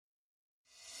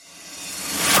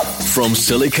From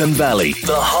Silicon Valley,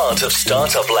 the heart of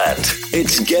startup land,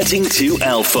 it's Getting to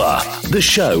Alpha, the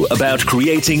show about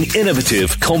creating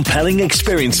innovative, compelling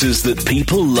experiences that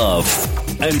people love.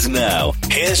 And now,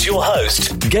 here's your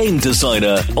host, game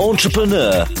designer,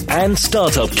 entrepreneur, and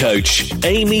startup coach,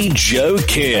 Amy Jo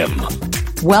Kim.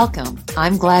 Welcome.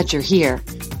 I'm glad you're here.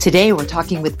 Today, we're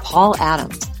talking with Paul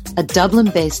Adams, a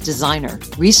Dublin-based designer,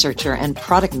 researcher, and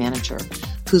product manager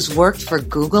who's worked for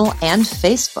Google and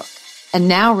Facebook and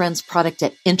now runs product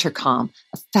at Intercom,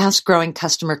 a fast-growing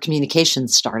customer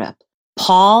communications startup.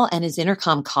 Paul and his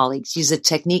Intercom colleagues use a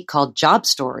technique called job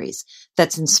stories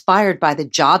that's inspired by the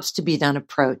jobs to be done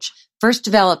approach, first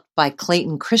developed by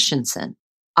Clayton Christensen.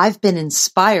 I've been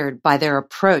inspired by their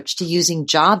approach to using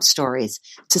job stories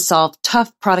to solve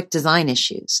tough product design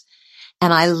issues.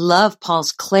 And I love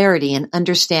Paul's clarity in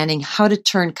understanding how to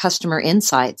turn customer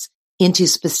insights into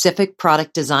specific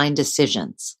product design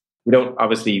decisions. We don't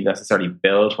obviously necessarily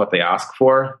build what they ask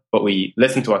for, but we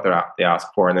listen to what they ask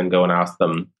for and then go and ask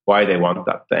them why they want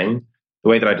that thing.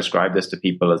 The way that I describe this to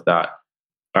people is that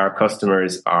our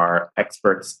customers are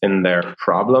experts in their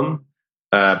problem,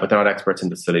 but they're not experts in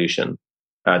the solution,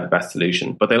 the best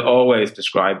solution. But they'll always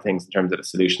describe things in terms of the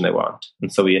solution they want.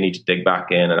 And so we need to dig back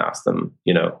in and ask them,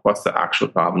 what's the actual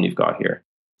problem you've got here?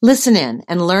 Listen in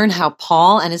and learn how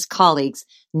Paul and his colleagues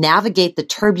navigate the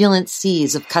turbulent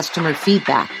seas of customer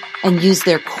feedback and use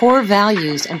their core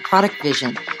values and product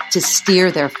vision to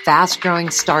steer their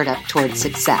fast-growing startup towards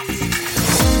success.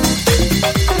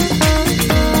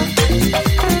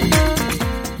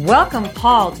 Welcome,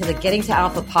 Paul, to the Getting to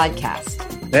Alpha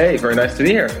podcast. Hey, very nice to be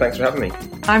here. Thanks for having me.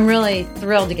 I'm really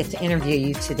thrilled to get to interview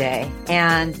you today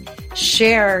and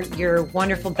share your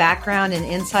wonderful background and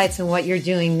insights in what you're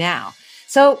doing now.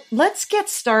 So let's get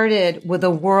started with a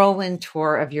whirlwind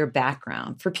tour of your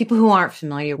background for people who aren't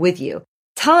familiar with you.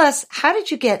 Tell us, how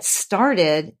did you get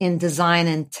started in design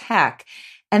and tech?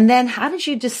 And then how did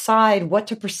you decide what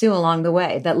to pursue along the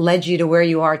way that led you to where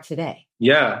you are today?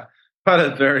 Yeah, had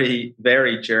a very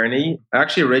varied journey. I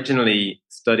actually originally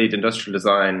studied industrial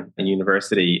design in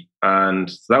university.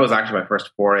 And so that was actually my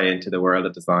first foray into the world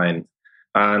of design.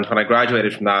 And when I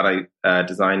graduated from that, I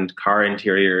designed car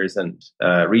interiors and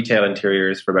retail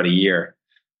interiors for about a year.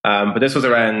 But this was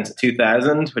around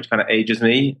 2000, which kind of ages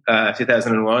me,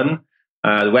 2001.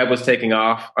 The web was taking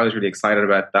off. I was really excited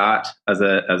about that as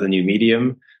a new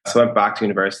medium. So I went back to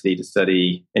university to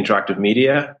study interactive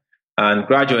media and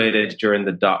graduated during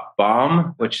the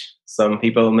dot-bomb, which some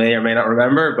people may or may not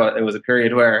remember, but it was a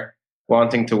period where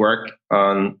wanting to work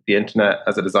on the internet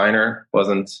as a designer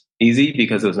wasn't easy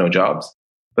because there was no jobs.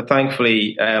 But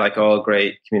thankfully, like all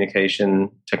great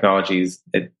communication technologies,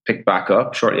 it picked back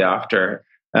up shortly after.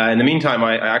 In the meantime,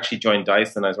 I actually joined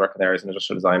Dyson. I was working there as an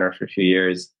industrial designer for a few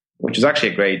years, which was actually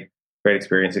a great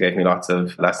experience. It gave me lots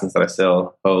of lessons that I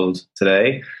still hold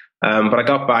today. But I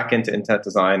got back into internet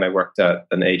design. I worked at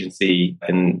an agency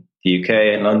in the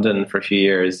UK, in London, for a few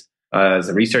years as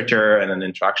a researcher and an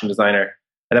interaction designer.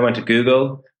 And I went to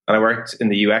Google. And I worked in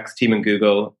the UX team in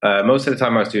Google. Most of the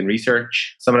time I was doing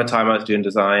research. Some of the time I was doing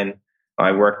design.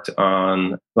 I worked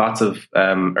on lots of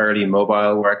early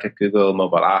mobile work at Google,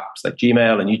 mobile apps like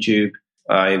Gmail and YouTube.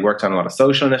 I worked on a lot of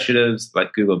social initiatives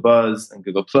like Google Buzz and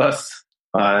Google Plus.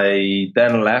 I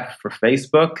then left for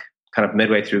Facebook, kind of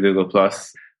midway through Google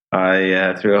Plus.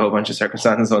 I, through a whole bunch of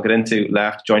circumstances I'll get into,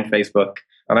 left, joined Facebook.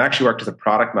 And I actually worked as a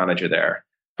product manager there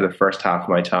for the first half of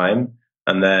my time.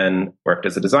 And then worked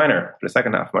as a designer for the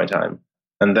second half of my time.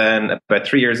 And then about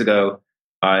 3 years ago,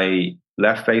 I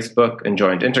left Facebook and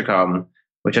joined Intercom,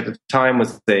 which at the time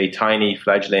was a tiny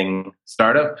fledgling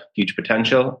startup, huge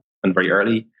potential and very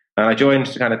early. And I joined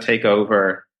to kind of take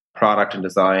over product and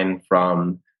design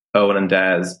from Owen and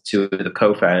Des, two of the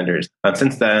co-founders. And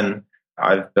since then,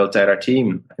 I've built out our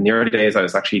team. In the early days, I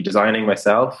was actually designing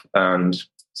myself and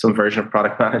some version of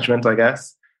product management, I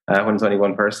guess. When there's only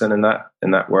one person in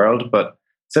that world. But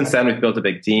since then, we've built a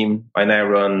big team. I now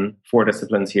run 4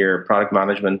 disciplines here: product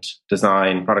management,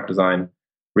 design, product design,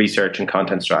 research, and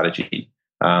content strategy.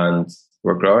 And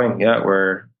we're growing. Yeah,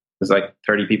 there's like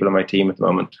 30 people on my team at the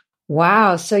moment.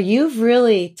 Wow. So you've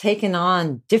really taken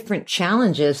on different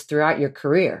challenges throughout your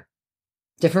career,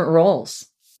 different roles.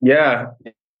 Yeah.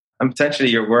 I'm potentially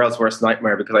your world's worst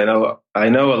nightmare because I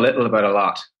know a little about a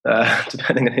lot,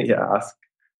 depending on who you ask.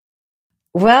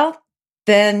 Well,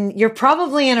 then you're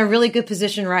probably in a really good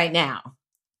position right now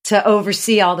to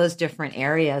oversee all those different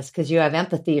areas because you have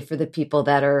empathy for the people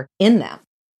that are in them.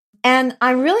 And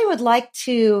I really would like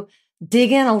to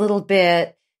dig in a little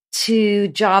bit to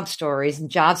job stories and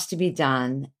jobs to be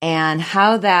done and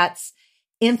how that's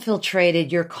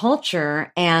infiltrated your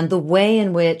culture and the way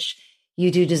in which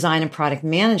you do design and product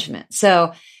management.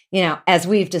 So, as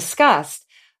we've discussed,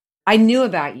 I knew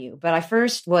about you, but I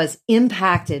first was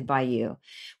impacted by you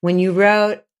when you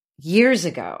wrote years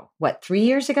ago, 3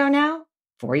 years ago now,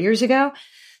 4 years ago,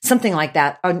 something like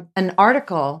that, an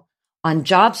article on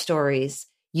job stories,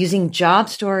 using job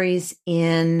stories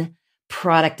in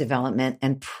product development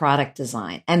and product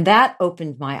design. And that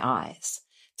opened my eyes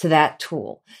to that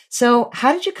tool. So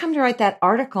how did you come to write that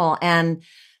article? And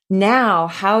now,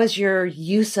 how has your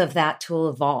use of that tool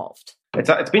evolved?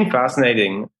 It's been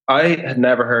fascinating. I had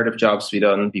never heard of Jobs to be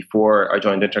Done before I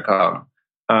joined Intercom.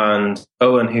 And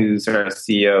Owen, who's our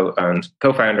CEO and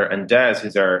co-founder, and Des,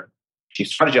 who's our chief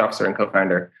strategy officer and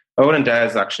co-founder, Owen and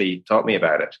Des actually taught me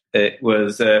about it. It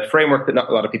was a framework that not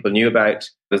a lot of people knew about.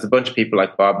 There's a bunch of people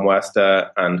like Bob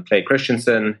Mwesta and Clay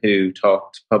Christensen who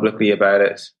talked publicly about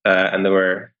it. And they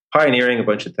were pioneering a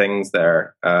bunch of things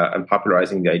there and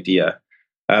popularizing the idea.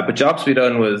 But Jobs to be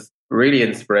Done was really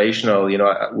inspirational.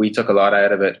 We took a lot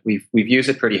out of it. We've used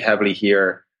it pretty heavily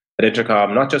here at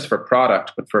Intercom, not just for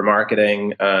product, but for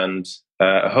marketing and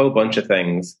a whole bunch of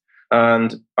things.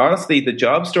 And honestly, the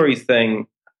job stories thing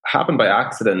happened by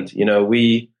accident.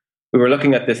 We were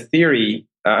looking at this theory.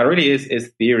 It really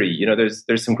is theory.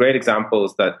 There's some great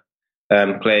examples that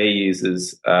Clay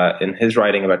uses in his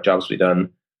writing about Jobs to be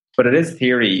Done, but it is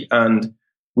theory. And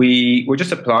we were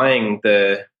just applying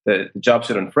the Jobs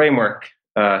to be Done framework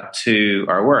to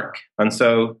our work. And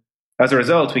so as a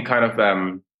result, we kind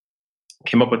of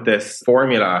came up with this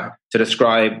formula to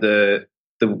describe the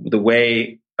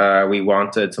way we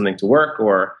wanted something to work,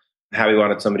 or how we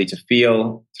wanted somebody to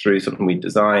feel through something we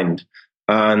designed.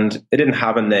 And it didn't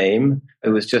have a name. It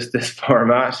was just this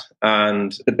format.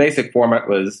 And the basic format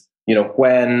was,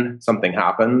 when something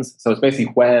happens. So it's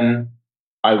basically when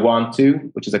I want to,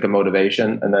 which is like a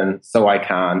motivation, and then so I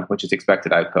can, which is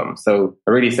expected outcome. So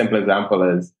a really simple example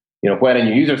is, when a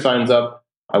new user signs up,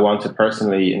 I want to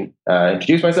personally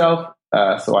introduce myself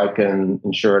so I can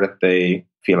ensure that they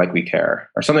feel like we care,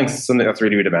 or something that's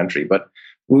really rudimentary. But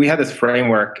we had this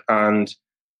framework, and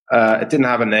it didn't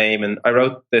have a name. And I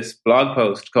wrote this blog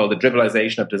post called "The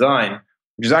Dribblization of Design,"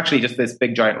 which is actually just this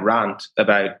big giant rant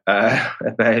about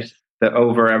the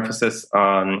overemphasis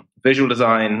on visual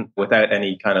design without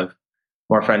any kind of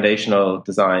more foundational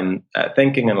design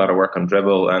thinking, and a lot of work on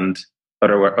Dribbble and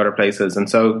other places. And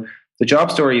so the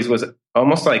job stories was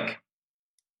almost like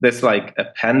this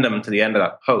appendum to the end of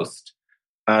that post.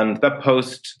 And that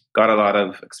post got a lot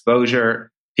of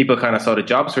exposure. People kind of saw the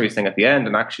job stories thing at the end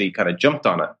and actually kind of jumped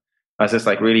on it as this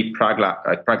really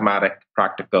pragmatic,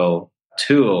 practical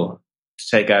tool to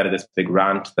take out of this big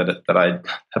rant that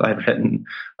I'd written.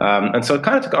 And so it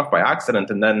kind of took off by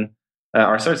accident. And then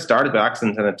our search started by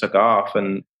accident, and it took off.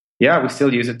 And yeah, we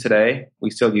still use it today. We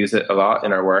still use it a lot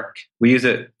in our work. We use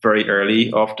it very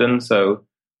early often. So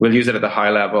we'll use it at the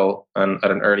high level and at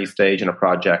an early stage in a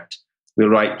project. We'll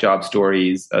write job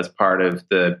stories as part of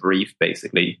the brief,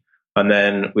 basically. And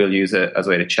then we'll use it as a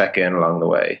way to check in along the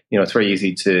way. It's very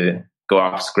easy to go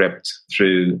off script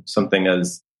through something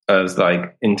as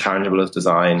intangible as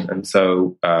design. And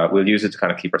so we'll use it to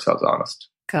kind of keep ourselves honest.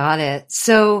 Got it.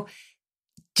 So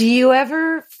do you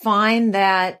ever find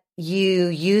that you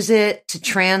use it to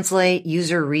translate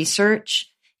user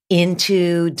research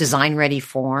into design ready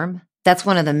form? That's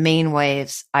one of the main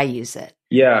ways I use it.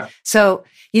 Yeah. So,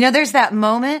 there's that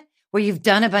moment where you've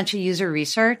done a bunch of user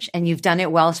research and you've done it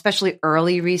well, especially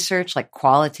early research, like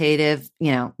qualitative,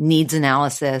 needs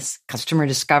analysis, customer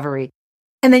discovery.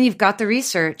 And then you've got the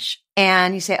research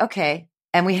and you say, okay,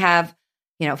 and we have,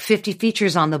 50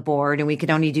 features on the board and we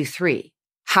could only do 3.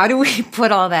 How do we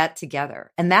put all that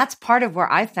together? And that's part of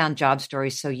where I found job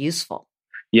stories so useful.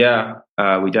 Yeah,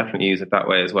 we definitely use it that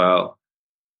way as well.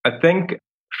 I think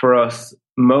for us,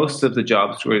 most of the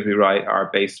job stories we write are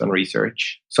based on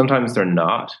research. Sometimes they're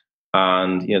not.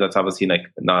 And, that's obviously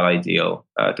not ideal.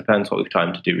 It depends what we've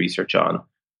time to do research on.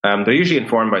 They're usually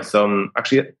informed by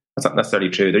actually, that's not necessarily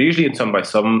true. They're usually informed by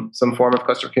some form of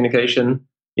customer communication,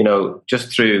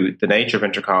 just through the nature of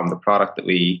Intercom, the product that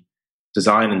we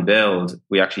design and build,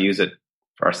 we actually use it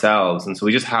for ourselves. And so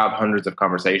we just have hundreds of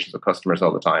conversations with customers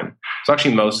all the time. So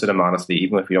actually most of them, honestly,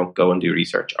 even if we don't go and do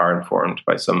research, are informed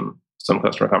by some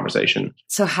customer conversation.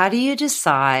 So how do you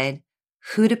decide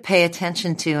who to pay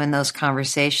attention to in those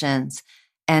conversations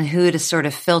and who to sort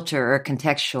of filter or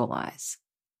contextualize?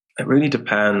 It really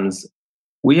depends.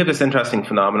 We have this interesting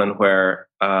phenomenon where,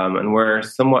 and we're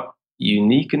somewhat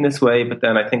unique in this way, but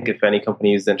then I think if any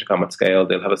company uses Intercom at scale,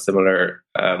 they'll have a similar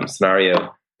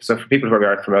scenario. So for people who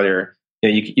aren't familiar,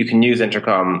 you can use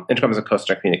Intercom. Intercom is a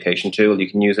customer communication tool. You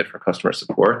can use it for customer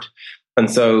support.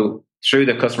 And so through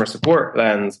the customer support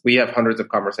lens, we have hundreds of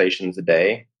conversations a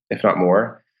day, if not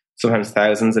more, sometimes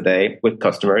thousands a day with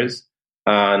customers.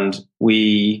 And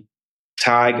we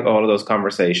tag all of those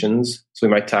conversations. So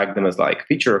we might tag them as like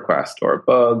feature request or a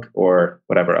bug or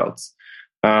whatever else.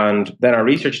 And then our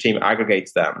research team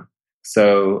aggregates them.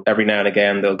 So every now and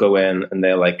again, they'll go in and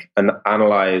they'll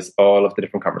analyze all of the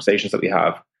different conversations that we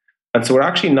have. And so we're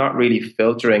actually not really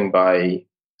filtering by,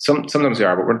 sometimes we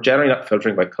are, but we're generally not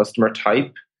filtering by customer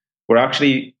type. We're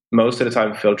actually most of the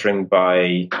time filtering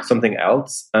by something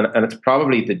else. And it's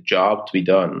probably the job to be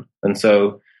done. And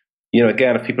so,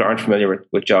 again, if people aren't familiar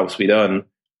with jobs to be done,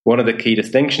 one of the key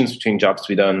distinctions between jobs to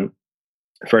be done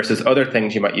versus other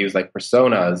things you might use like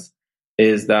personas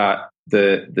is that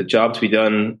the job to be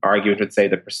done argument would say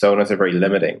that personas are very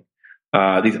limiting.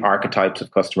 These archetypes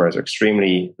of customers are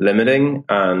extremely limiting,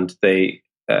 and they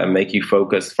make you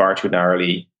focus far too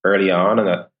narrowly early on, and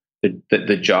that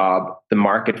the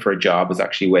market for a job is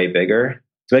actually way bigger.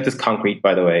 To make this concrete,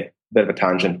 by the way, a bit of a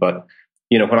tangent, but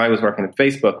when I was working at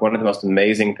Facebook, one of the most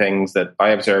amazing things that I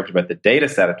observed about the data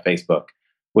set at Facebook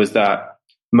was that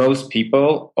most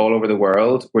people all over the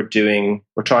world were trying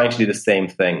to do the same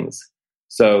things.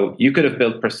 So you could have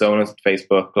built personas at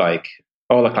Facebook like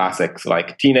all the classics,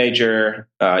 like teenager,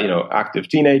 active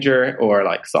teenager, or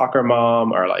like soccer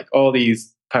mom, or like all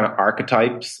these kind of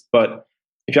archetypes. But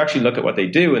if you actually look at what they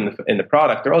do in the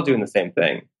product, they're all doing the same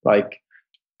thing. Like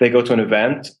they go to an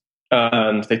event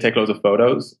and they take loads of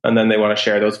photos, and then they want to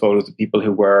share those photos with people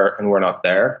who were and were not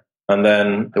there. And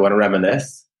then they want to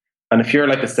reminisce. And if you're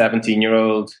like a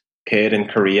 17-year-old kid in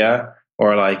Korea,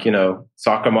 or like,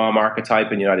 soccer mom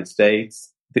archetype in the United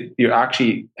States, you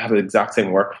actually have the exact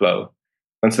same workflow.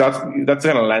 And so that's the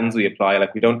kind of lens we apply.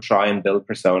 Like, we don't try and build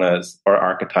personas or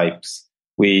archetypes.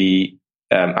 We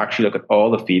actually look at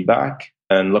all the feedback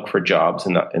and look for jobs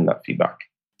in that feedback.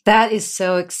 That is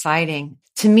so exciting.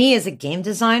 To me, as a game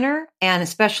designer, and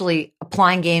especially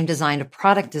applying game design to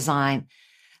product design,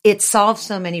 it solves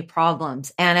so many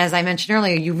problems. And as I mentioned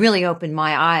earlier, you really opened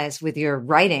my eyes with your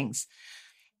writings.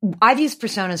 I've used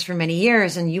personas for many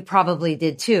years, and you probably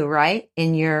did too, right?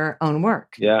 In your own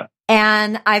work. Yeah.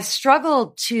 And I've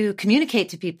struggled to communicate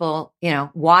to people,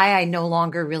 why I no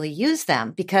longer really use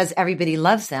them, because everybody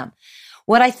loves them.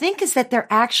 What I think is that they're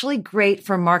actually great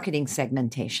for marketing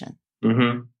segmentation.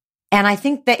 Mm-hmm. And I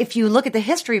think that if you look at the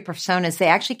history of personas, they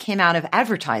actually came out of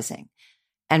advertising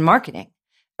and marketing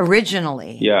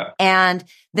originally. Yeah. And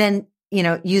then,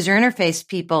 user interface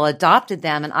people adopted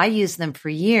them, and I used them for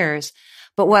years.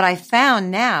 But what I found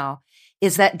now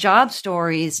is that job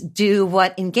stories do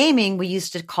what in gaming we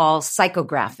used to call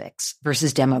psychographics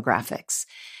versus demographics.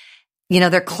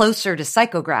 They're closer to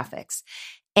psychographics.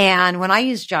 And when I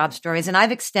use job stories, and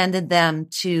I've extended them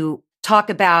to talk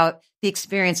about the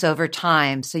experience over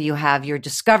time. So you have your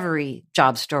discovery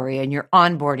job story and your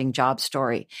onboarding job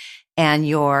story and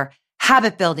your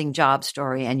habit building job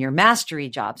story and your mastery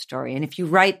job story. And if you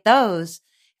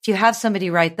have somebody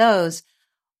write those,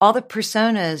 all the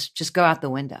personas just go out the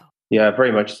window. Yeah,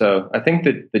 very much so. I think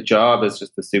that the job is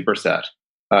just the superset.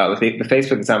 The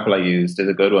Facebook example I used is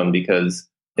a good one, because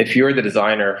if you're the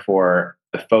designer for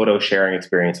the photo sharing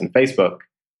experience on Facebook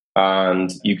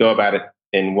and you go about it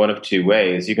in one of two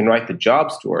ways, you can write the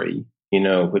job story,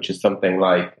 which is something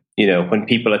like, when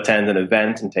people attend an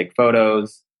event and take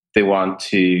photos, they want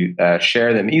to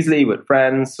share them easily with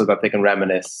friends so that they can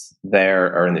reminisce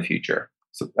there or in the future.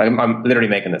 So I'm literally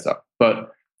making this up,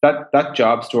 but that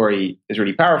job story is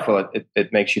really powerful.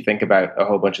 It makes you think about a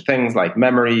whole bunch of things like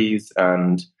memories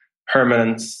and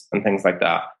permanence and things like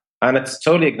that. And it's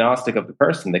totally agnostic of the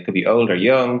person. They could be old or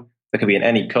young. They could be in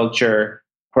any culture.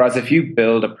 Whereas if you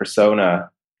build a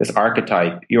persona, this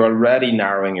archetype, you're already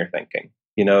narrowing your thinking.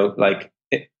 Like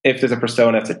if there's a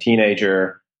persona that's a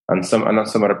teenager and some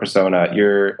other persona,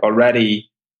 you're already,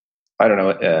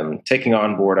 taking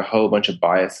on board a whole bunch of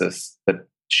biases that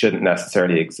shouldn't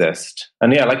necessarily exist.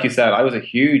 And yeah, like you said, I was a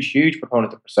huge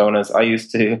proponent of personas.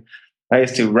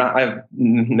 I've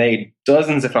made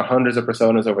dozens, if not hundreds of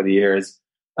personas over the years.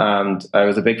 And I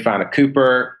was a big fan of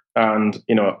Cooper. And,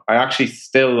 I actually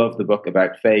still love the book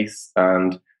About Face.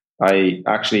 And I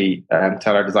actually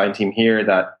tell our design team here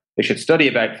that they should study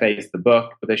About Face, the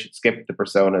book, but they should skip the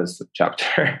personas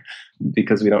chapter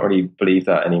because we don't really believe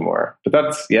that anymore. But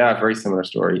that's, a very similar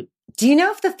story. Do you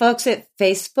know if the folks at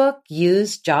Facebook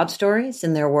use job stories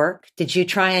in their work? Did you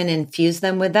try and infuse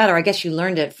them with that? Or I guess you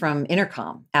learned it from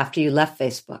Intercom after you left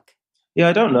Facebook. Yeah,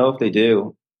 I don't know if they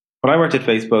do. When I worked at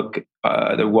Facebook,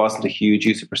 there wasn't a huge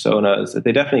use of personas.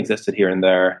 They definitely existed here and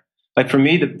there. Like for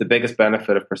me, the biggest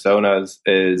benefit of personas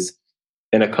is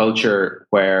in a culture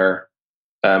where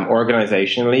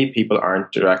organizationally, people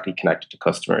aren't directly connected to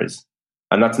customers.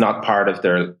 And that's not part of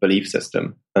their belief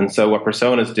system. And so what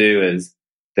personas do is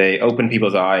they open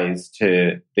people's eyes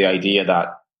to the idea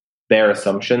that their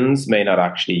assumptions may not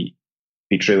actually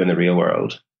be true in the real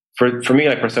world. For me,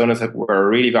 like personas were a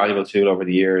really valuable tool over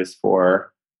the years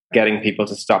for getting people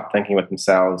to stop thinking about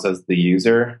themselves as the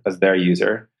user, as their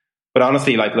user. But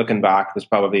honestly, like looking back, there's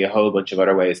probably a whole bunch of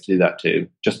other ways to do that too.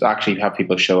 Just actually have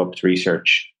people show up to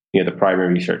research, the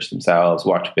primary research themselves,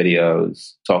 watch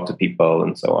videos, talk to people,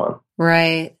 and so on.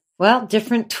 Right. Well,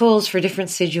 different tools for different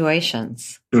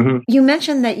situations. Mm-hmm. You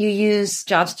mentioned that you use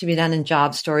jobs to be done and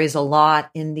job stories a lot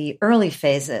in the early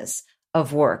phases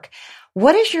of work.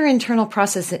 What is your internal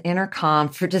process at Intercom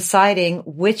for deciding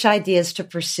which ideas to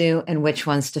pursue and which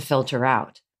ones to filter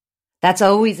out? That's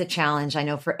always a challenge, I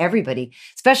know, for everybody,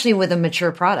 especially with a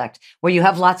mature product where you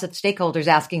have lots of stakeholders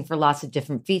asking for lots of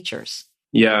different features.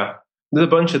 Yeah, there's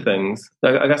a bunch of things.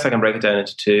 I guess I can break it down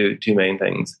into two main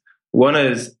things. One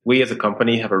is we as a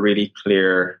company have a really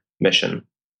clear mission,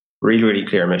 really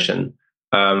clear mission.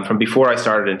 From before I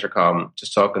started Intercom,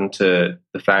 just talking to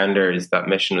the founders, that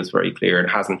mission is very clear and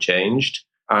hasn't changed.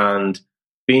 And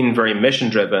being very mission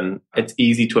driven, it's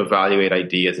easy to evaluate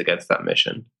ideas against that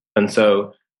mission. And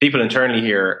so people internally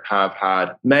here have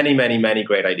had many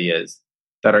great ideas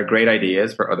that are great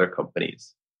ideas for other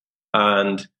companies.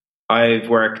 And I've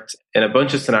worked in a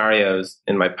bunch of scenarios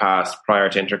in my past prior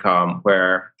to Intercom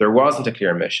where there wasn't a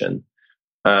clear mission,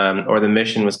 or the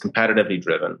mission was competitively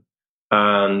driven.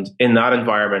 And in that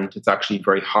environment, it's actually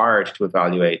very hard to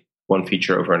evaluate one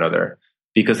feature over another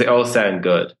because they all sound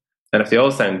good. And if they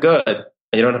all sound good and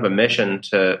you don't have a mission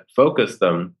to focus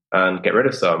them and get rid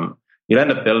of some, you'll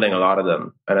end up building a lot of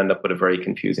them and end up with a very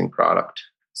confusing product.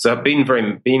 So being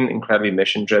incredibly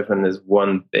mission driven is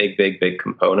one big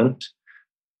component.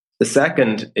 The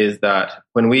second is that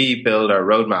when we build our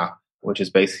roadmap, which is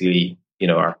basically,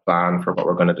 our plan for what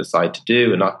we're going to decide to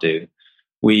do and not do,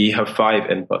 we have 5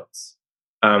 inputs.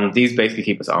 These basically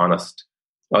keep us honest.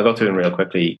 I'll go through them real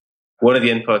quickly. One of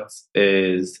the inputs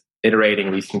is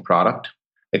iterating recent product.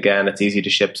 Again, it's easy to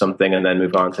ship something and then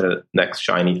move on to the next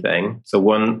shiny thing. So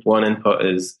one input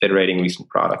is iterating recent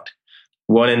product.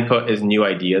 One input is new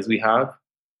ideas we have.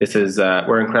 This is,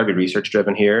 we're incredibly research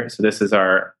driven here. So this is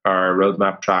our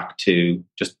roadmap track to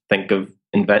just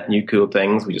invent new cool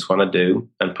things we just want to do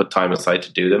and put time aside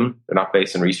to do them. They're not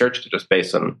based on research, they're just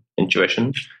based on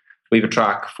intuition. We have a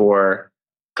track for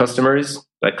customers,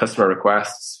 like customer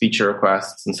requests, feature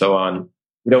requests, and so on.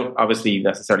 We don't obviously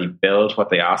necessarily build what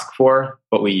they ask for,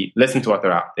 but we listen to what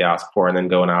they ask for and then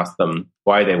go and ask them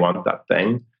why they want that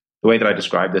thing. The way that I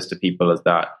describe this to people is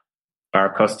that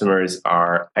our customers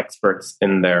are experts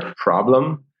in their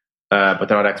problem, but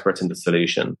they're not experts in the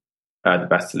solution, the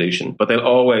best solution. But they'll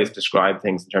always describe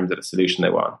things in terms of the solution they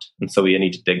want. And so we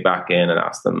need to dig back in and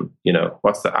ask them,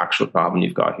 what's the actual problem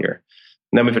you've got here?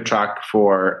 And then we have a track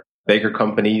for bigger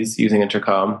companies using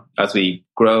Intercom. As we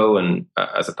grow and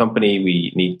as a company,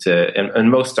 we need to,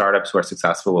 and most startups who are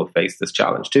successful will face this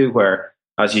challenge too, where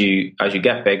as you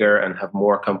get bigger and have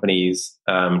more companies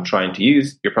trying to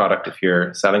use your product, if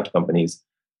you're selling to companies,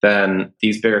 then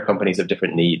these bigger companies have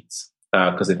different needs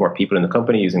because there's more people in the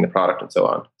company using the product and so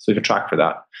on. So we have a track for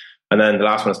that. And then the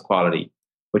last one is quality,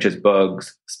 which is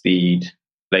bugs, speed,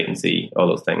 latency, all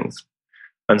those things.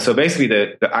 And so basically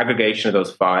the aggregation of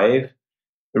those 5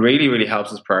 really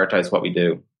helps us prioritize what we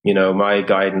do. My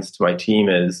guidance to my team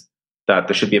is that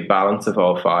there should be a balance of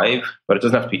all 5, but it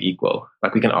doesn't have to be equal.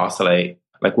 Like we can oscillate.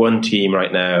 Like one team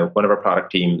right now, one of our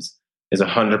product teams is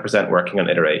 100% working on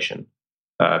iteration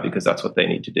because that's what they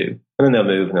need to do. And then they'll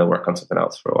move and they'll work on something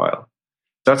else for a while.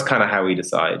 So that's kind of how we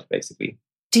decide, basically.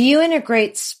 Do you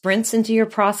integrate sprints into your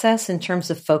process in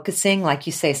terms of focusing? Like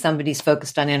you say, somebody's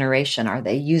focused on iteration. Are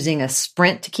they using a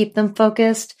sprint to keep them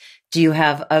focused? Do you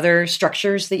have other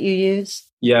structures that you use?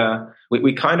 Yeah,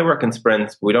 we kind of work in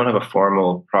sprints, but we don't have a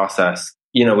formal process.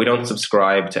 We don't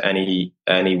subscribe to any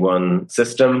one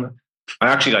system. I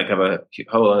actually have a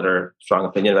whole other strong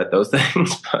opinion about those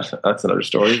things, but that's another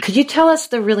story. Could you tell us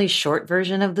the really short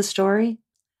version of the story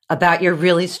about your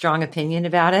really strong opinion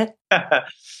about it?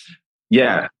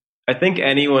 Yeah, I think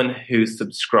anyone who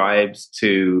subscribes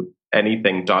to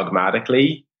anything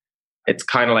dogmatically, it's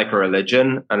kind of like a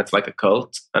religion and it's like a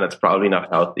cult and it's probably not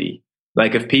healthy.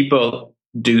 Like if people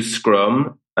do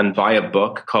Scrum and buy a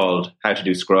book called How to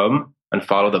Do Scrum and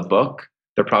follow the book,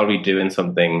 they're probably doing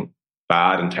something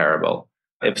bad and terrible.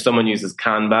 If someone uses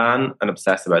Kanban and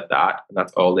obsess about that, and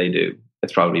that's all they do,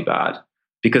 it's probably bad.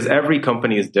 Because every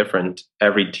company is different,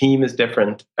 every team is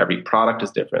different, every product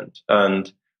is different.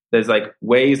 And there's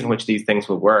ways in which these things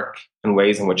will work and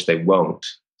ways in which they won't.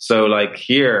 So like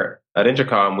here at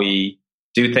Intercom, we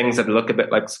do things that look a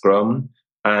bit like Scrum,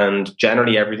 and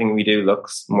generally everything we do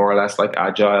looks more or less like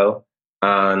Agile.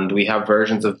 And we have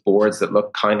versions of boards that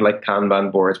look kind of like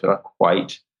Kanban boards, but not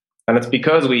quite. And it's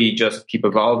because we just keep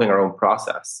evolving our own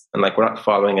process, and like we're not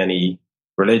following any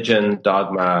religion,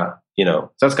 dogma,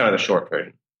 So that's kind of the short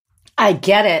version. I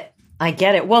get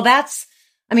it. Well,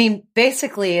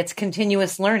 basically it's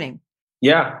continuous learning.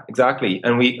 Yeah, exactly.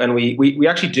 And we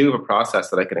actually do have a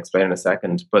process that I can explain in a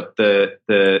second, but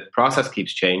the process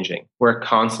keeps changing. We're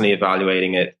constantly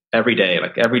evaluating it every day.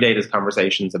 Like every day there's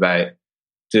conversations about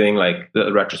doing like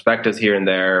little retrospectives here and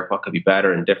there, what could be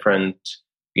better and different.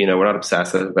 We're not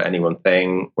obsessive about any one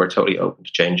thing. We're totally open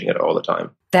to changing it all the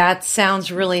time. That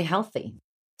sounds really healthy.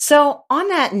 So on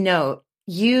that note,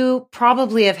 you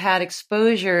probably have had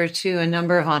exposure to a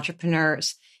number of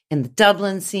entrepreneurs in the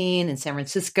Dublin scene, in San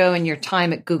Francisco, in your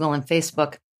time at Google and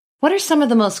Facebook. What are some of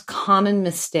the most common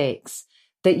mistakes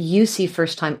that you see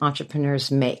first-time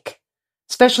entrepreneurs make,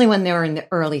 especially when they're in the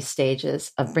early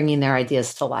stages of bringing their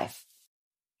ideas to life?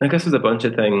 I guess there's a bunch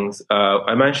of things.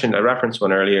 I referenced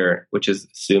one earlier, which is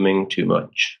assuming too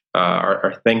much,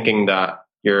 or thinking that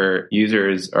your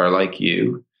users are like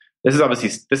you. This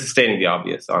is stating the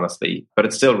obvious, honestly, but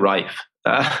it's still rife.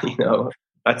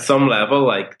 At some level,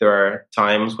 like there are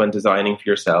times when designing for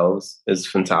yourselves is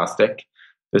fantastic.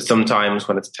 There's some times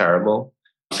when it's terrible.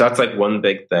 So that's like one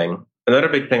big thing. Another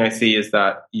big thing I see is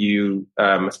that you,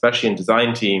 especially in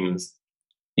design teams,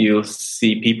 you'll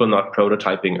see people not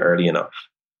prototyping early enough.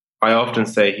 I often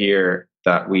say here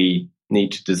that we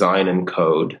need to design and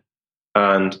code.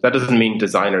 And that doesn't mean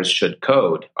designers should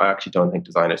code. I actually don't think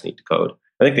designers need to code.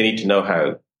 I think they need to know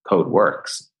how code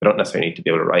works. They don't necessarily need to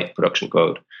be able to write production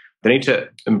code. They need to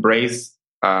embrace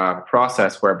a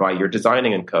process whereby you're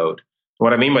designing in code.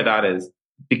 What I mean by that is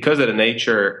because of the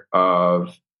nature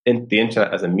of the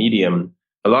internet as a medium,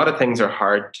 a lot of things are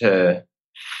hard to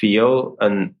feel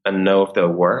and know if they'll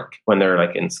work when they're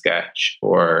like in Sketch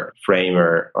or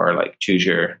Framer or like choose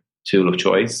your tool of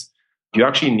choice. You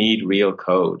actually need real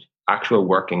code, actual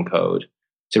working code,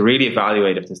 to really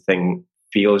evaluate if this thing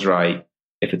feels right,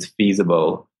 if it's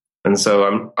feasible. And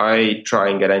so I try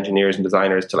and get engineers and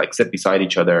designers to like sit beside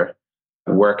each other,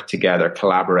 work together,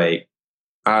 collaborate.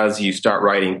 As you start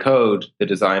writing code, the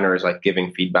designer is like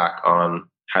giving feedback on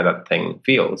how that thing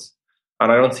feels.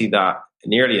 And I don't see that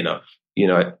nearly enough.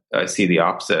 I see the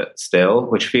opposite still,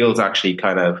 which feels actually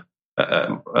kind of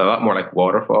a lot more like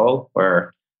waterfall,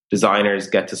 where designers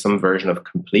get to some version of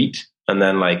complete and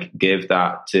then like give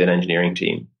that to an engineering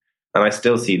team. And I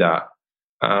still see that.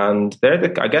 And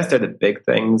I guess they're the big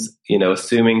things,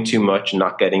 assuming too much,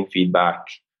 not getting feedback,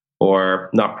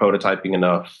 or not prototyping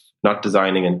enough, not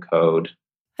designing in code.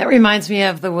 That reminds me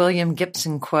of the William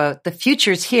Gibson quote, "The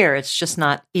future's here, it's just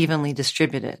not evenly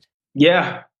distributed."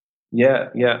 Yeah.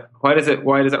 Why does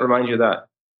that remind you of that?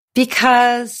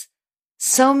 Because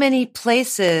so many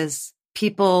places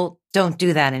people don't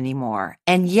do that anymore.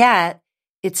 And yet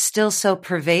it's still so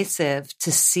pervasive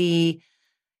to see,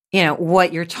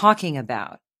 what you're talking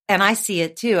about. And I see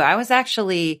it too. I was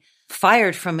actually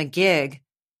fired from a gig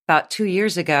about 2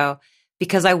 years ago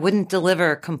because I wouldn't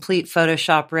deliver complete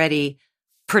Photoshop ready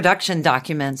production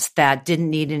documents that didn't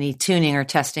need any tuning or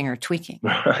testing or tweaking.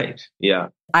 Right. Yeah.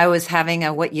 I was having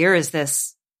a "what year is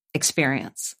this"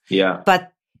 experience. Yeah.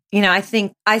 But, I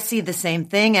think I see the same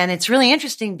thing. And it's really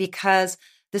interesting because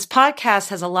this podcast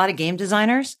has a lot of game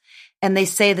designers, and they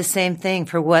say the same thing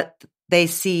for what they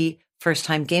see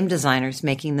first-time game designers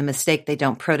making the mistake. They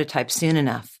don't prototype soon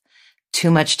enough.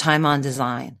 Too much time on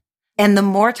design. And the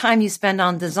more time you spend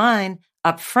on design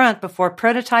up front before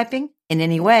prototyping in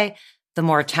any way, the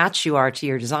more attached you are to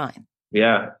your design.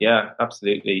 Yeah,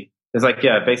 absolutely. It's like,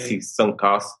 basically sunk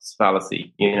costs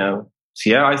fallacy, So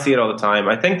yeah, I see it all the time.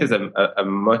 I think there's a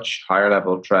much higher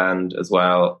level trend as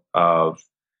well of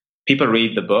people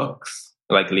read the books,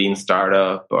 like Lean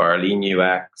Startup or Lean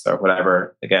UX or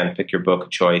whatever. Again, pick your book of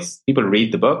choice. People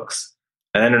read the books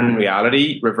and then in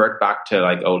reality revert back to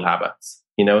like old habits.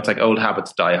 It's like old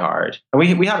habits die hard. And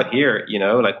we have it here,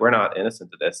 like we're not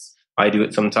innocent of this. I do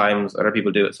it sometimes. Other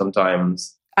people do it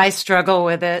sometimes. I struggle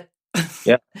with it.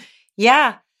 Yeah.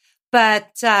 Yeah.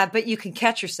 But you can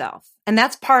catch yourself. And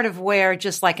that's part of where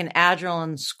just like an Agile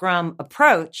and Scrum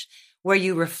approach, where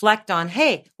you reflect on,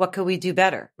 hey, what could we do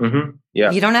better? Mm-hmm.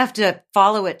 Yeah. You don't have to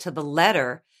follow it to the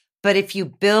letter, but if you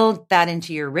build that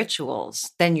into your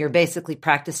rituals, then you're basically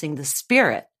practicing the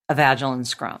spirit of Agile and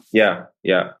Scrum. Yeah.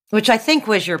 Yeah. Which I think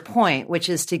was your point, which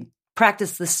is to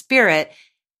practice the spirit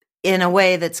in a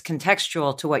way that's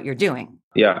contextual to what you're doing.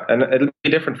 Yeah, and it'll be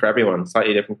different for everyone,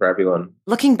 slightly different for everyone.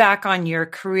 Looking back on your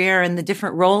career and the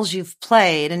different roles you've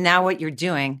played and now what you're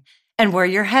doing and where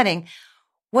you're heading,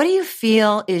 what do you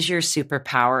feel is your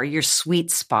superpower, your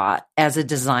sweet spot as a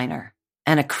designer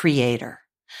and a creator?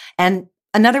 And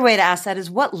another way to ask that is,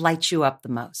 what lights you up the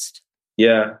most?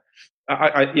 Yeah,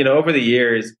 I over the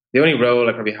years, the only role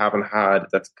I probably haven't had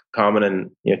that's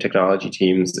common in technology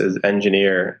teams is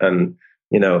engineer, and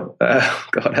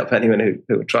God help anyone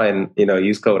who would try and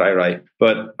use code I write.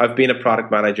 But I've been a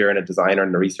product manager and a designer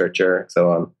and a researcher, and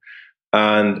so on.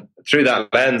 And through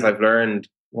that lens, I've learned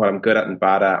what I'm good at and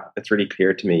bad at. It's really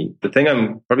clear to me. The thing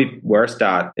I'm probably worst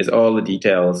at is all the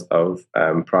details of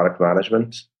product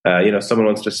management.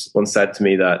 Someone once said to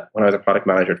me that when I was a product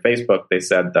manager at Facebook, they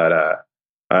said that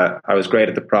I was great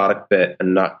at the product bit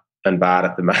and bad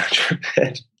at the manager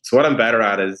bit. So what I'm better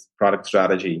at is product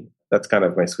strategy. That's kind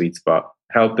of my sweet spot.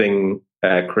 Helping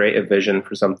create a vision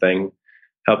for something,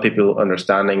 help people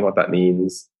understanding what that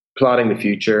means, plotting the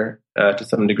future to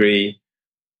some degree.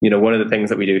 One of the things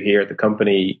that we do here at the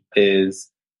company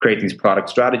is create these product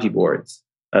strategy boards.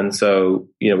 And so,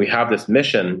 we have this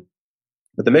mission,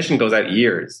 but the mission goes out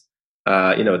years.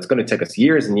 It's going to take us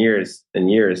years and years and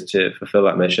years to fulfill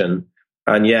that mission.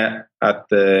 And yet at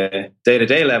the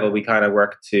day-to-day level, we kind of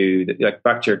work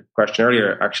back to your question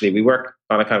earlier, actually, we work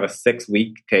on a kind of a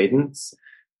 6-week cadence.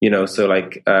 So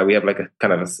we have like a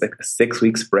kind of a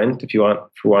 6-week sprint, if you want,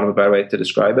 for want of a better way to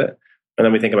describe it. And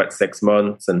then we think about 6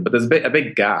 months, but there's a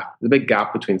big gap. There's a big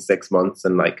gap between 6 months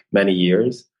and like many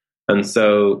years. And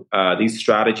so these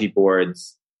strategy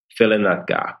boards fill in that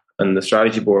gap. And the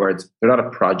strategy boards, they're not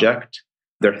a project.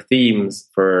 They're themes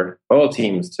for all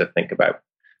teams to think about.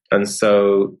 And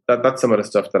so that's some of the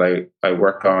stuff that I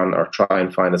work on, or try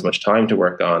and find as much time to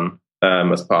work on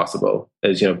as possible,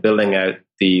 is building out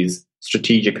these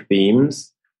strategic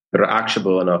themes that are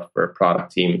actionable enough for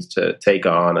product teams to take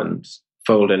on and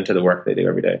fold into the work they do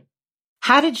every day.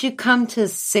 How did you come to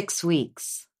 6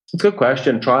 weeks? It's a good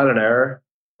question. Trial and error.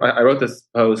 I wrote this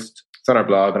post, it's on our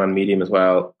blog and on Medium as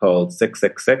well, called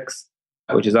 666,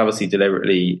 which is obviously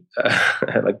deliberately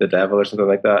like the devil or something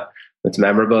like that. It's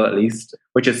memorable, at least,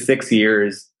 which is 6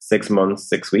 years, 6 months,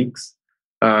 6 weeks.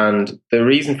 And the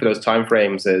reason for those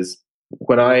timeframes is,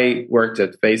 when I worked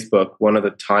at Facebook, one of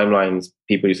the timelines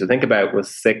people used to think about was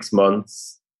 6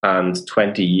 months and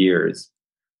 20 years.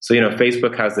 So,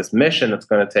 Facebook has this mission that's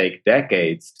going to take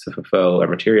decades to fulfill or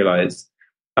materialize,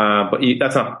 but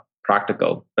that's not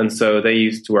practical. And so they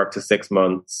used to work to 6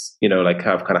 months,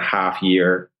 have kind of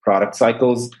half-year product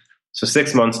cycles. So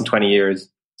 6 months and 20 years.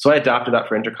 So I adapted that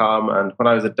for Intercom. And when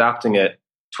I was adapting it,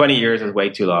 20 years is way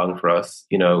too long for us.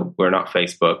 We're not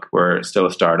Facebook. We're still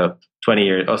a startup. 20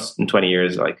 years, us in 20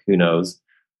 years, like, who knows?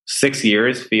 6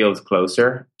 years feels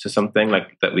closer to something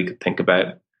like that we could think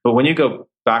about. But when you go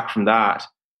back from that,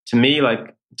 to me,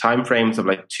 like, timeframes of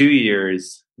like 2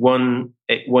 years, 1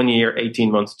 year,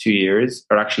 18 months, 2 years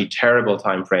are actually terrible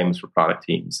timeframes for product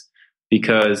teams.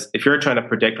 Because if you're trying to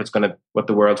predict what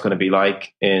the world's going to be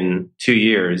like in 2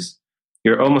 years,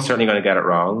 you're almost certainly going to get it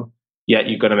wrong, yet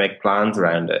you're going to make plans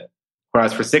around it.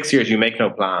 Whereas for 6 years, you make no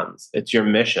plans. It's your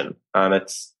mission, and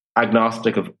it's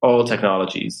agnostic of all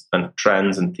technologies and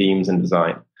trends and themes and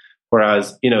design.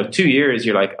 Whereas, 2 years,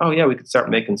 you're like, oh yeah, we could start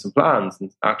making some plans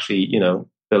and actually,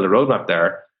 build a roadmap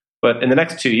there. But in the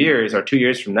next 2 years, or 2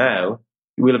 years from now,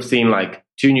 you will have seen like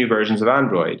 2 new versions of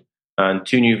Android and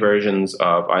 2 new versions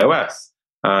of iOS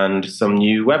and some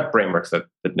new web frameworks that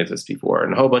didn't exist before,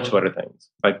 and a whole bunch of other things.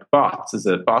 Like bots is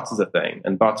a thing,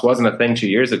 and bots wasn't a thing 2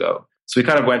 years ago. So we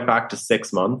kind of went back to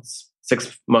 6 months.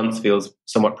 6 months feels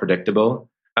somewhat predictable.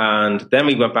 And then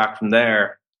we went back from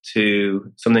there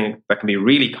to something that can be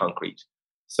really concrete.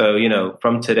 So,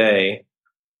 from today,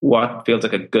 what feels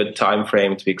like a good time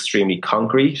frame to be extremely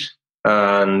concrete?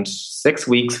 And 6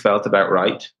 weeks felt about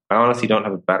right. I honestly don't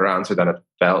have a better answer than it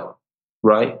felt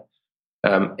right.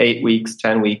 8 weeks,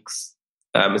 10 weeks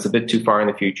is a bit too far in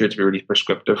the future to be really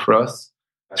prescriptive for us.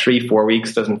 3-4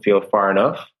 weeks doesn't feel far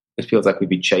enough. It feels like we'd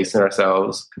be chasing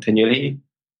ourselves continually.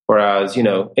 Whereas, in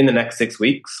the next 6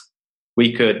 weeks,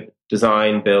 we could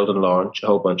design, build, and launch a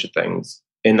whole bunch of things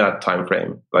in that time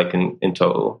frame, like in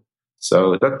total.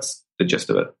 So that's the gist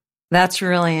of it. That's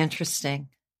really interesting.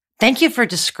 Thank you for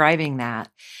describing that.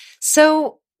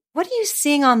 So what are you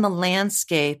seeing on the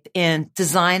landscape in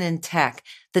design and tech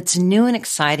that's new and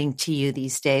exciting to you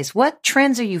these days? What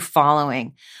trends are you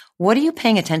following? What are you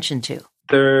paying attention to?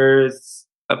 There's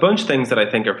a bunch of things that I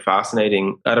think are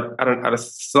fascinating at a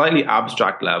slightly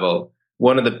abstract level.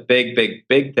 One of the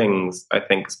big things, I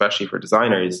think, especially for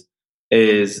designers,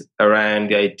 is around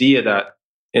the idea that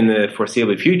in the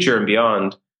foreseeable future and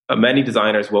beyond, many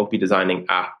designers won't be designing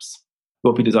apps,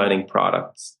 won't be designing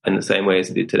products in the same way as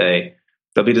they do today.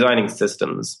 They'll be designing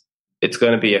systems. It's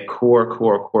going to be a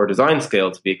core design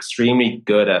skill to be extremely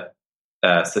good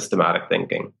at systematic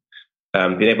thinking,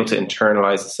 being able to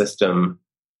internalize a system,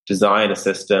 design a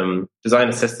system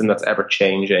that's ever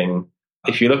changing.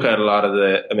 If you look at a lot of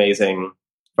the amazing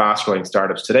fast-growing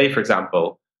startups today, for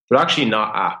example, they're actually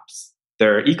not apps.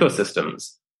 They're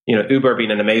ecosystems. Uber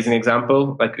being an amazing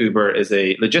example. Like Uber is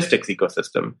a logistics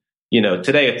ecosystem.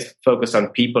 Today it's focused on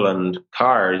people and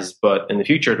cars, but in the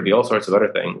future it'll be all sorts of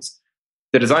other things.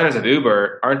 The designers of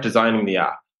Uber aren't designing the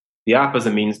app. The app is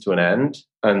a means to an end,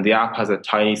 and the app has a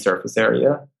tiny surface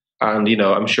area. And,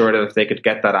 I'm sure that if they could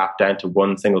get that app down to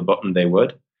one single button, they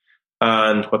would.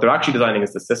 And what they're actually designing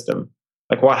is the system.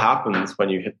 Like what happens when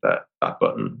you hit that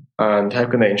button? And how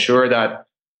can they ensure that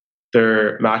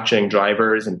they're matching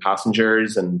drivers and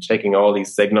passengers and taking all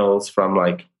these signals from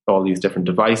like all these different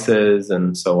devices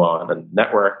and so on, and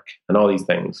network and all these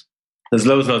things. There's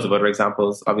loads and loads of other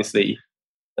examples. Obviously,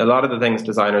 a lot of the things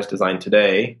designers design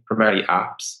today, primarily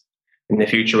apps, in the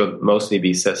future will mostly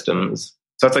be systems.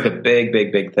 So that's like a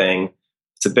big thing.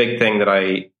 It's a big thing that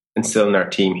I instill in our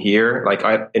team here.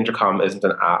 Like Intercom isn't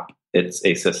an app, it's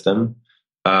a system.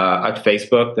 At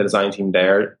Facebook, the design team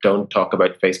there don't talk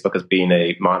about Facebook as being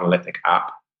a monolithic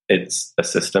app. It's a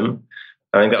system.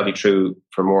 I think that'll be true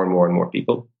for more and more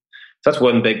people. So that's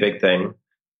one big thing.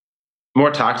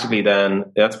 More tactically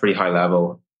then, that's pretty high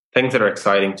level. Things that are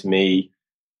exciting to me,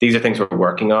 these are things we're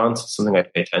working on, so something I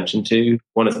pay attention to.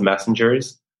 One is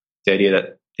messengers. The idea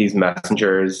that these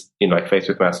messengers, like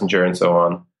Facebook Messenger and so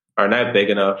on, are now big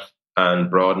enough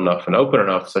and broad enough and open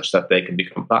enough such that they can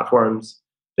become platforms.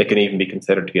 They can even be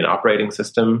considered to be an operating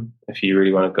system if you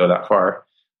really want to go that far.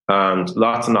 And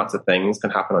lots of things can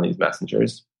happen on these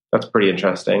messengers. That's pretty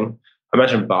interesting. I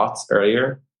mentioned bots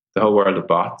earlier. The whole world of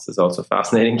bots is also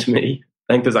fascinating to me.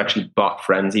 I think there's actually bot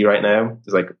frenzy right now.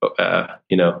 There's like,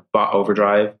 bot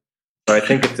overdrive. So I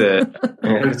think it's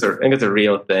a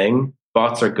real thing.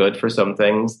 Bots are good for some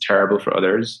things, terrible for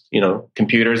others.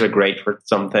 Computers are great for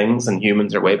some things, and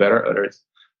humans are way better at others.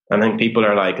 I think people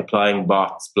are like applying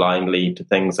bots blindly to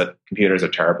things that computers are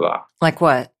terrible at. Like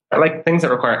what? Like things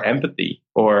that require empathy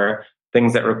or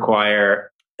things that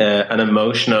require an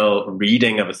emotional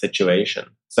reading of a situation.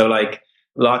 So like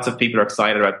lots of people are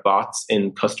excited about bots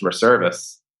in customer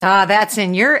service. That's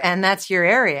your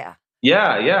area.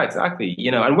 Yeah, exactly.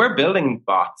 And we're building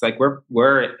bots. Like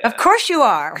we're Of course you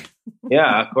are.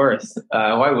 Yeah, of course.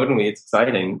 Why wouldn't we? It's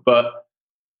exciting. But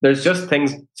there's just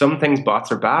some things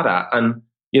bots are bad at. And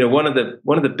one of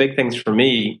the big things for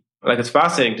me, like it's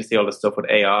fascinating to see all this stuff with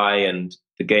AI and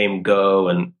the game Go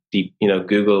and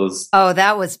Google's. Oh,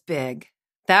 that was big.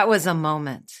 That was a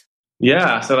moment.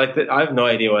 Yeah. So like I have no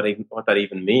idea what that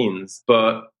even means.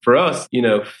 But for us,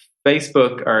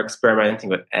 Facebook are experimenting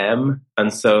with M.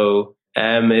 And so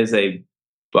M is a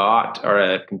bot or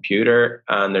a computer,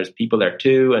 and there's people there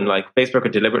too. And like Facebook are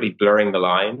deliberately blurring the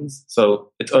lines.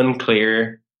 So it's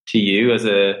unclear to you as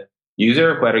a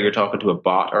user whether you're talking to a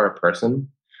bot or a person.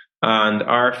 And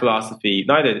our philosophy,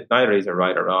 neither of these are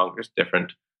right or wrong, they're just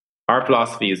different. Our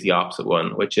philosophy is the opposite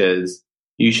one, which is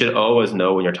you should always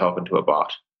know when you're talking to a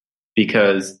bot.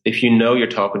 Because if you know you're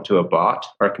talking to a bot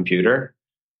or a computer,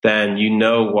 then you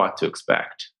know what to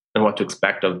expect and what to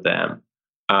expect of them.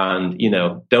 And,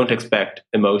 don't expect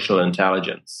emotional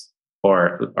intelligence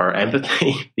or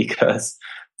empathy because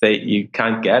you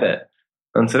can't get it.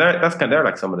 And so they're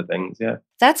like some of the things, yeah.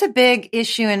 That's a big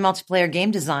issue in multiplayer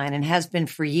game design and has been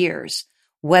for years,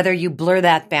 whether you blur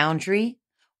that boundary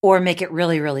or make it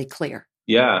really, really clear.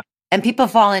 Yeah. And people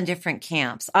fall in different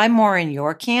camps. I'm more in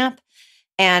your camp.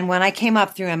 And when I came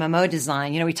up through MMO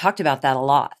design, we talked about that a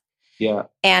lot. Yeah.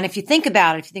 And if you think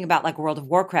about like World of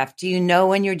Warcraft, do you know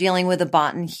when you're dealing with a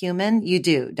bot and human? You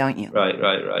do, don't you?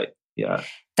 Right. Yeah.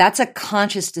 That's a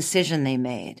conscious decision they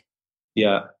made.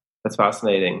 Yeah. That's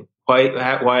fascinating.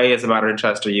 Why as a matter of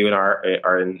interest are you and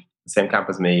are in the same camp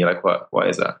as me? Like why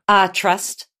is that?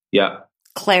 Trust. Yeah.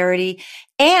 Clarity.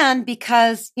 And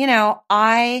because,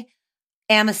 I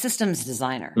am a systems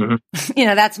designer.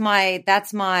 Mm-hmm.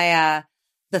 That's my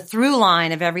the through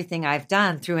line of everything I've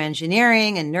done through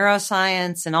engineering and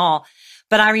neuroscience and all.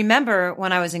 But I remember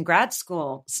when I was in grad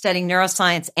school studying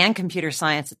neuroscience and computer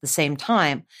science at the same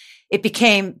time, it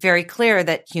became very clear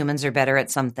that humans are better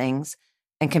at some things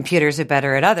and computers are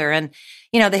better at other. And,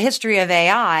 the history of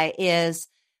AI is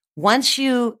once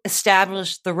you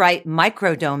establish the right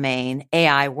microdomain,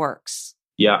 AI works.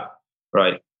 Yeah,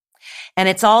 right. And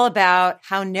it's all about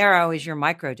how narrow is your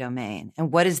microdomain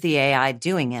and what is the AI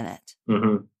doing in it.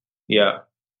 Mm-hmm. Yeah.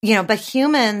 But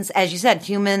humans, as you said,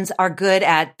 humans are good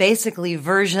at basically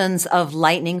versions of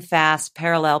lightning fast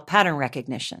parallel pattern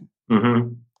recognition,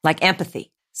 like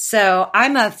empathy. So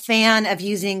I'm a fan of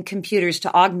using computers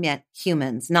to augment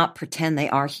humans, not pretend they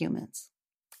are humans.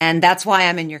 And that's why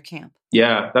I'm in your camp.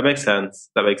 Yeah, that makes sense.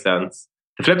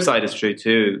 The flip side is true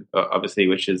too, obviously,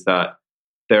 which is that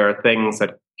there are things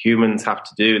that humans have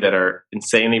to do that are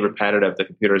insanely repetitive that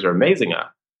computers are amazing at.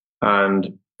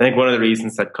 And I think one of the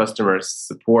reasons that customer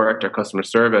support or customer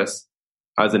service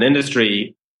as an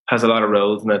industry has a lot of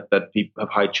roles in it that people have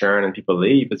high churn and people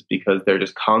leave is because they're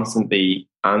just constantly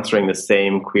answering the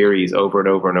same queries over and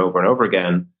over and over and over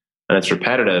again. And it's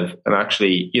repetitive. And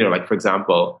actually, like, for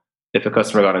example, if a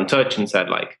customer got in touch and said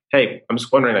like, hey, I'm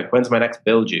just wondering, like, when's my next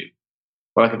bill due?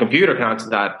 Well, like a computer can answer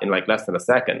that in like less than a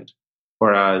second.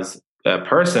 Whereas a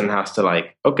person has to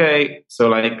like, okay, so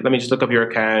like, let me just look up your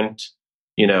account,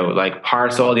 like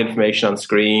parse all the information on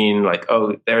screen, like,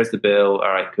 oh, there's the bill. All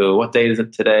right, cool. What date is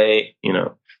it today?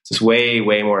 It's just way,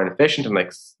 way more inefficient and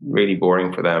like really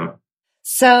boring for them.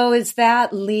 So is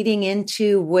that leading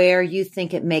into where you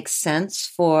think it makes sense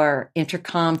for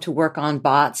Intercom to work on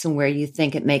bots and where you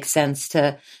think it makes sense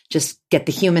to just get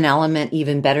the human element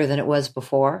even better than it was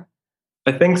before?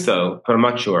 I think so, but I'm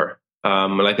not sure.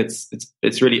 Like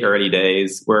it's really early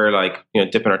days. We're like,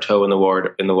 dipping our toe in the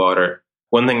water.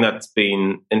 One thing that's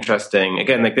been interesting,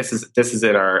 again, like this is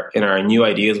in our new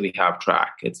ideas we have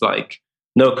track. It's like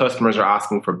no customers are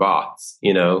asking for bots.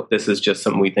 This is just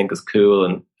something we think is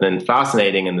cool and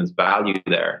fascinating, and there's value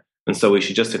there. And so we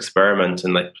should just experiment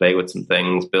and like play with some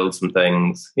things, build some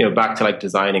things. Back to like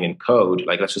designing in code.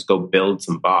 Like let's just go build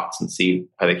some bots and see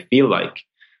how they feel like,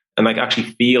 and like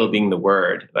actually feel being the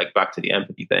word. Like back to the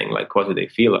empathy thing. Like what do they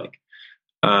feel like?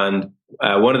 And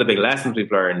one of the big lessons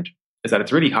we've learned is that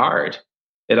it's really hard.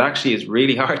 It actually is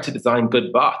really hard to design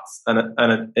good bots,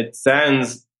 and it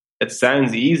sounds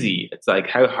easy. It's like,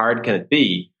 how hard can it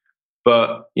be?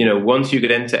 But once you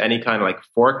get into any kind of like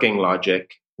forking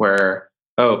logic, where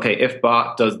okay, if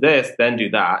bot does this, then do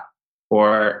that,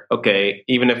 or okay,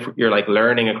 even if you're like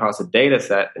learning across a data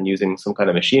set and using some kind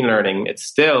of machine learning, there's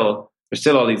still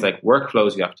all these like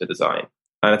workflows you have to design,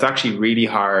 and it's actually really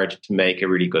hard to make a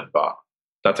really good bot.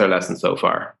 That's our lesson so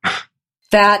far.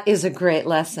 That is a great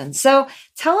lesson. So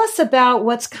tell us about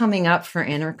what's coming up for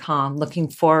Intercom looking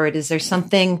forward. Is there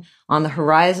something on the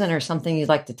horizon or something you'd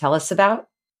like to tell us about?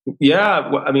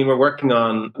 Yeah, we've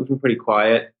been pretty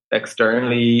quiet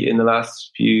externally in the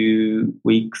last few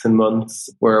weeks and months.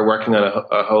 We're working on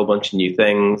a whole bunch of new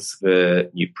things, the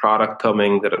new product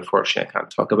coming that unfortunately I can't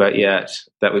talk about yet,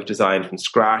 that we've designed from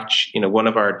scratch. One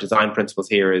of our design principles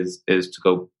here is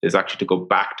actually to go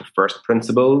back to first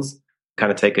principles, kind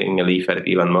of taking a leaf out of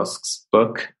Elon Musk's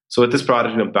book. So with this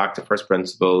product, we went back to first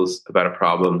principles about a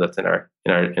problem that's in our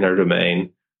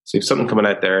domain. So we have something coming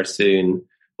out there soon.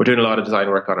 We're doing a lot of design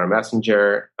work on our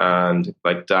messenger and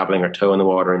like dabbling our toe in the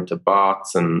water into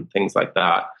bots and things like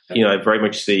that. I very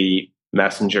much see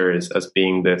messengers as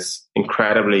being this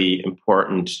incredibly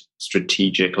important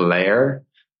strategic layer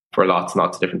for lots and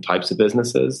lots of different types of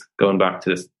businesses. Going back to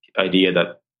this idea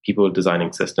that people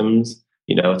designing systems,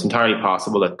 it's entirely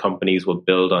possible that companies will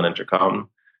build on Intercom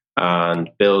and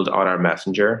build on our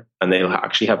messenger, and they'll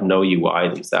actually have no UI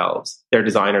themselves. Their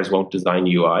designers won't design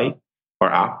UI or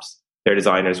apps. Their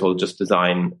designers will just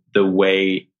design the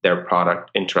way their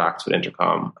product interacts with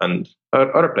Intercom and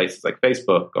other places like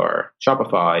Facebook or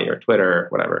Shopify or Twitter,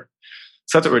 whatever.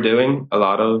 So that's what we're doing.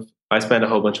 I spend a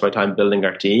whole bunch of my time building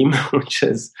our team, which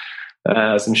is,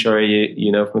 as I'm sure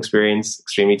you know from experience,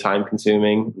 extremely time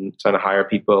consuming, trying to hire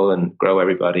people and grow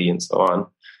everybody and so on.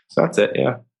 So that's it.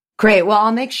 Yeah. Great. Well,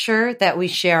 I'll make sure that we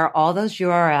share all those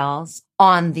URLs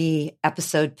on the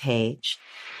episode page.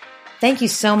 Thank you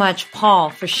so much, Paul,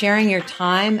 for sharing your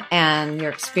time and your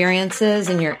experiences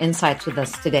and your insights with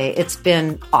us today. It's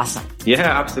been awesome.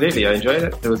 Yeah, absolutely. I enjoyed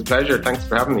it. It was a pleasure. Thanks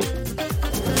for having me.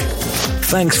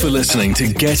 Thanks for listening to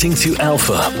Getting to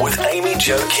Alpha with Amy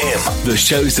Jo Kim, the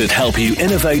shows that help you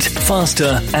innovate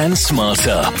faster and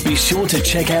smarter. Be sure to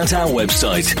check out our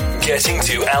website,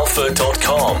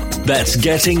 gettingtoalpha.com. That's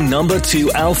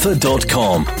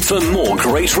getting2alpha.com for more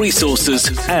great resources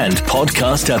and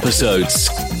podcast episodes.